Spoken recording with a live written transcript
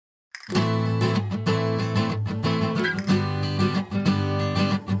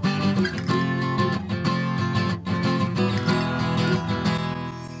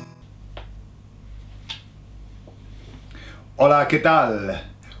Hola, ¿qué tal?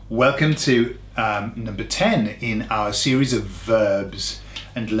 Welcome to number 10 in our series of verbs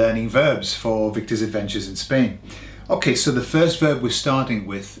and learning verbs for Victor's Adventures in Spain. Okay, so the first verb we're starting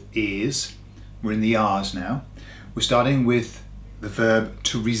with is, we're in the R's now, we're starting with the verb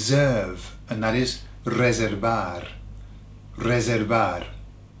to reserve, and that is reservar. Reservar.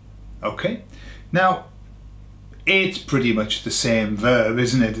 Okay? Now, it's pretty much the same verb,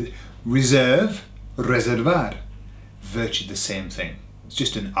 isn't it? Reserve, reservar. Virtually the same thing. It's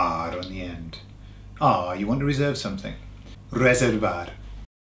just an R on the end. Ah, you want to reserve something. Reservar.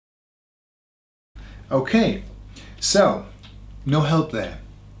 Okay, so no help there.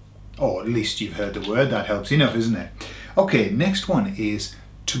 Or at least you've heard the word, that helps enough, isn't it? Okay, next one is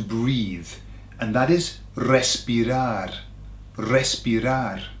to breathe, and that is respirar.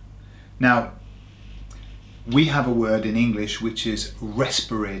 Respirar. Now, we have a word in English which is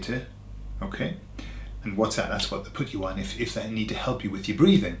respirator, okay? And what's that? That's what they put you on if they need to help you with your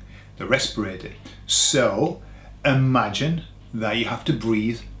breathing, the respirator. So imagine that you have to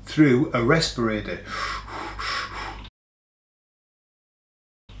breathe through a respirator.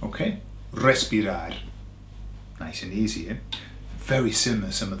 Okay, respirar. Nice and easy, eh? Very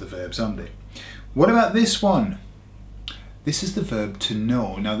similar, some of the verbs, aren't they? What about this one? This is the verb to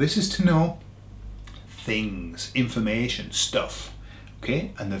know. Now this is to know things, information, stuff.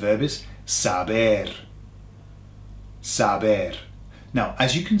 Okay, and the verb is saber. Saber. Now,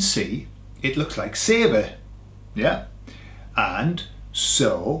 as you can see, it looks like saber, yeah? And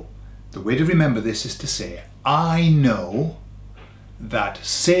so, the way to remember this is to say, I know that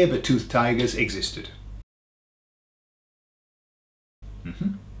saber-toothed tigers existed.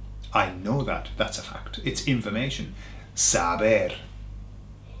 I know that. That's a fact. It's information. Saber.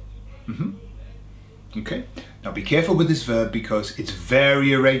 Okay? Now, be careful with this verb because it's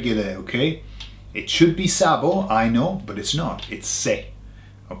very irregular, okay? It should be sabo, I know, but it's not. It's se,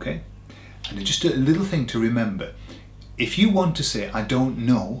 okay? And just a little thing to remember. If you want to say, I don't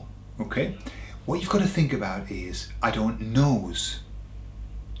know, okay? What you've got to think about is, I don't knows,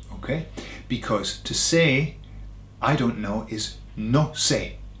 okay? Because to say, I don't know is no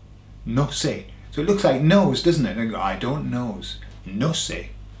sé, no sé. So it looks like knows, doesn't it? And I don't knows, no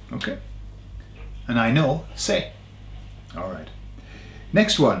sé, okay? And I know, sé. All right.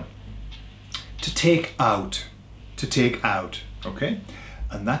 Next one. To take out, okay?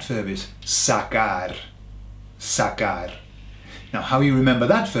 And that verb is sacar, sacar. Now how you remember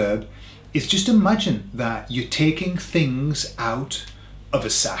that verb is just imagine that you're taking things out of a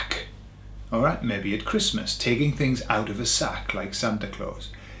sack. All right, maybe at Christmas, taking things out of a sack like Santa Claus.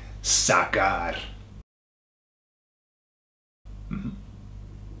 Sacar.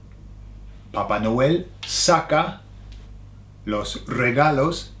 Papa Noel saca los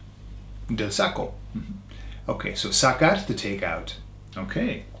regalos del saco. Okay, so sacar, to take out.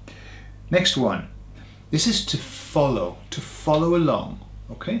 Okay, next one. This is to follow along,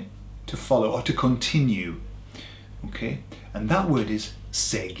 okay? To follow or to continue, okay? And that word is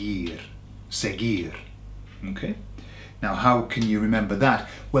seguir, seguir, okay? Now, how can you remember that?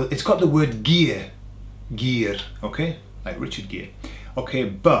 Well, it's got the word gear, gear, okay? Like Richard Gere. Okay,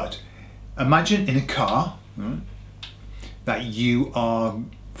 but imagine in a car that you are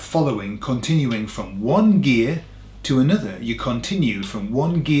continuing from one gear to another. You continue from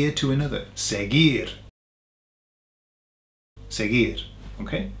one gear to another. Seguir. Seguir.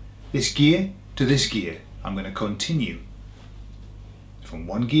 Okay? This gear to this gear. I'm going to continue from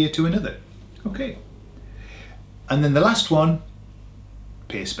one gear to another. Okay. And then the last one,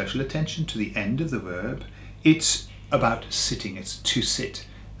 pay special attention to the end of the verb. It's about sitting. It's to sit.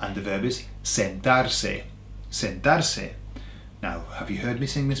 And the verb is sentarse. Sentarse. Now, have you heard me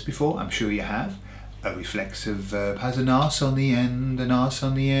sing this before? I'm sure you have. A reflexive verb has an arse on the end, an arse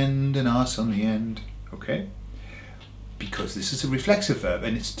on the end, an arse on the end. Okay? Because this is a reflexive verb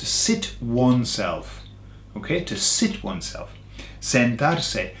and it's to sit oneself. Okay? To sit oneself.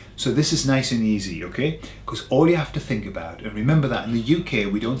 Sentarse. So this is nice and easy, okay? Because all you have to think about, and remember that in the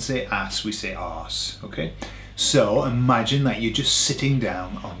UK we don't say ass, we say arse. Okay? So imagine that you're just sitting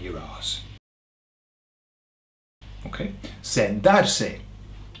down on your arse. Okay, sentarse,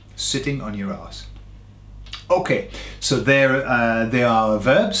 sitting on your ass. Okay, so there are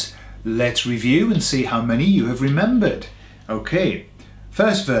verbs. Let's review and see how many you have remembered. Okay,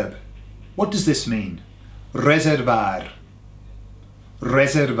 first verb. What does this mean? Reservar.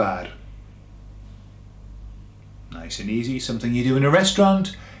 Reservar. Nice and easy. Something you do in a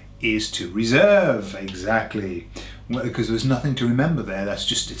restaurant is to reserve. Exactly. Well, because there's nothing to remember there.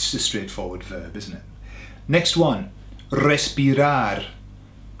 It's a straightforward verb, isn't it? Next one, respirar.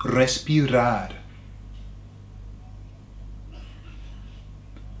 Respirar.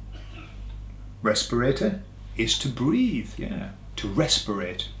 Respirator is to breathe, yeah, to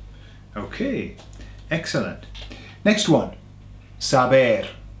respirate. Okay, excellent. Next one, saber,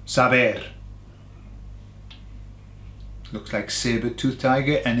 saber. Looks like saber-toothed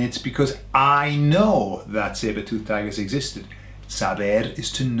tiger, and it's because I know that saber-toothed tigers existed. Saber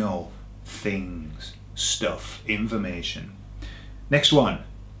is to know things, stuff, information. Next one,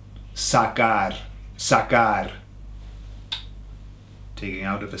 sacar, sacar. Taking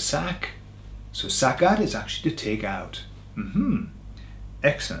out of a sack. So sacar is actually to take out.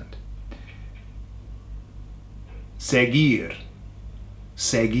 Excellent. Seguir,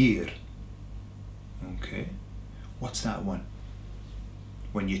 seguir. Okay. What's that one?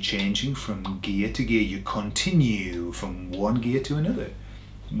 When you're changing from gear to gear, you continue from one gear to another.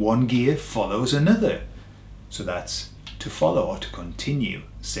 One gear follows another. So that's to follow or to continue,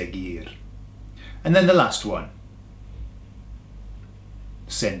 seguir. And then the last one,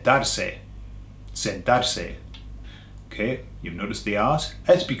 sentarse, sentarse. Okay, you've noticed the art?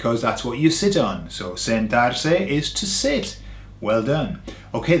 It's because that's what you sit on. So sentarse is to sit. Well done.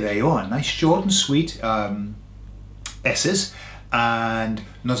 Okay, there you are. Nice, short and sweet S's, and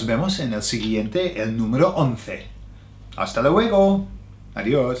nos vemos en el siguiente, el número 11. Hasta luego.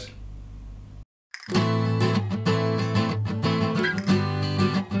 Adiós.